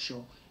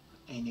structure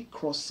and a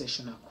cross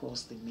section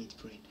across the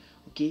midbrain.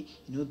 Okay,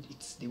 you know,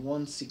 it's the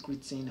one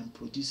secreting and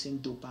producing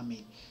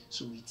dopamine,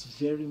 so it's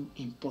very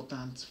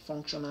important,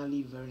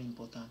 functionally very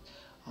important,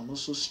 and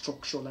also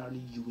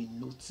structurally you will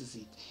notice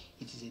it.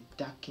 It is a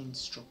darkened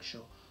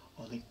structure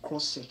or a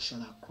cross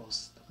section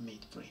across the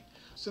midbrain.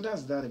 So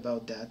that's that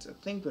about that. I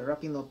think we're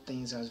wrapping up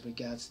things as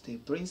regards the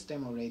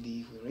brainstem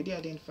already. We already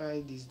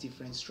identified these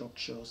different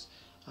structures,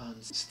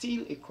 and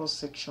still a cross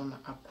section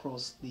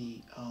across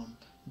the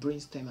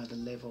brainstem at the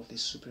level of the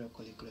superior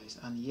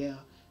colliculus. And here,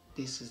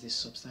 this is the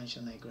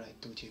substantia nigra I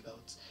told you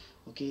about.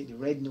 Okay, the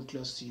red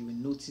nucleus, you will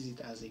notice it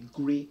as a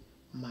gray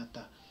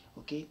matter.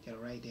 Okay, they're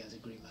right there as a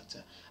gray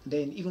matter. And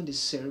then even the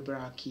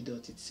cerebral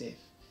aqueduct itself,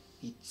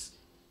 it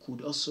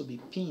could also be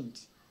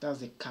pinned. That's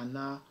the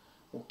canal,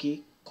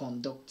 okay,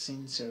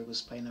 conducting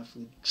cerebrospinal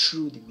fluid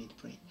through the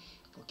midbrain.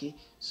 Okay,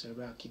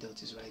 cerebral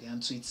aqueduct is right there.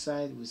 And to its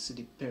side, we see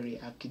the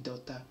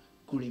periaqueductal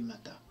gray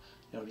matter.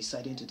 They are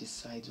residing to the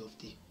sides of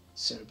the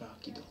cerebral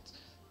aqueduct.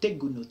 Take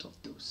good note of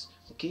those.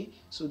 Okay,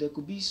 so there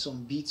could be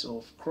some bits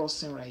of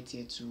crossing right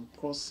here too,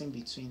 crossing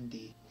between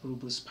the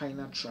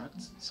rhombospinal tract.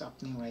 It's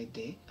happening right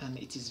there, and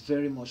it is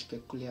very much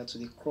peculiar to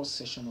the cross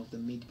section of the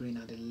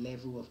midbrain at the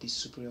level of the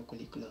superior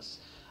colliculus.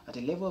 At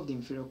the level of the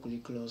inferior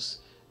colliculus,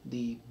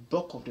 the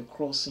bulk of the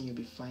crossing you'll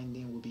be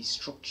finding will be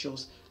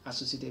structures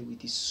associated with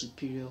the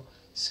superior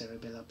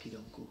cerebellar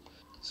peduncle.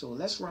 So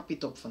let's wrap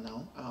it up for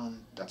now.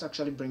 That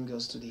actually brings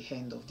us to the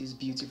end of this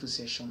beautiful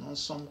session on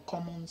some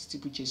common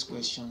steeplechase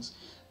questions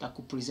that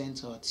could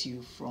present to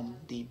you from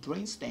the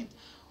brainstem.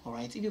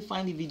 Alright, if you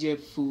find the video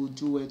helpful,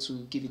 do well to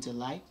give it a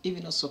like. If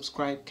you're not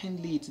subscribed,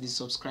 kindly hit the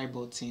subscribe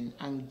button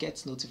and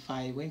get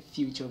notified when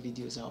future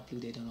videos are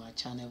uploaded on our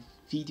channel.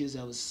 Videos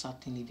that will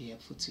certainly be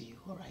helpful to you.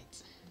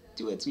 Alright,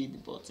 do well to hit the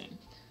button.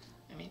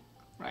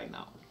 Right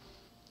now.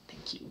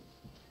 Thank you.